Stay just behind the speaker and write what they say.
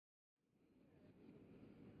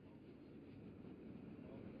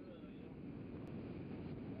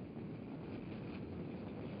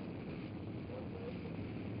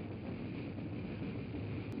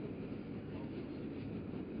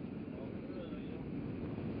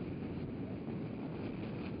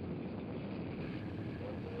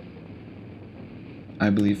I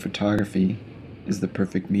believe photography is the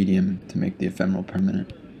perfect medium to make the ephemeral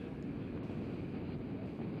permanent.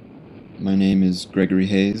 My name is Gregory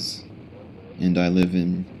Hayes, and I live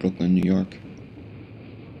in Brooklyn, New York.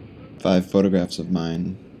 5 photographs of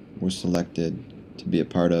mine were selected to be a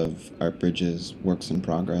part of Art Bridge's Works in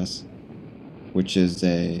Progress, which is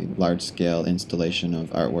a large-scale installation of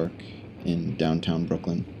artwork in downtown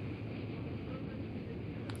Brooklyn.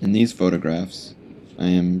 In these photographs, I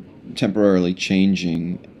am temporarily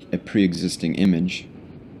changing a pre-existing image,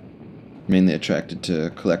 mainly attracted to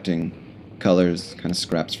collecting colors, kind of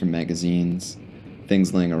scraps from magazines,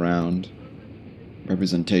 things laying around,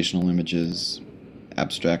 representational images,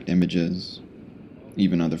 abstract images,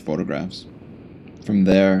 even other photographs. From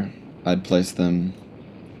there, I'd place them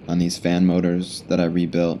on these fan motors that I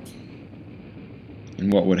rebuilt.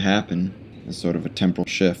 And what would happen is sort of a temporal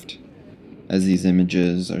shift. As these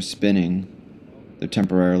images are spinning, they're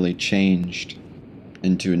temporarily changed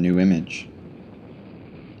into a new image.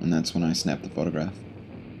 And that's when I snap the photograph.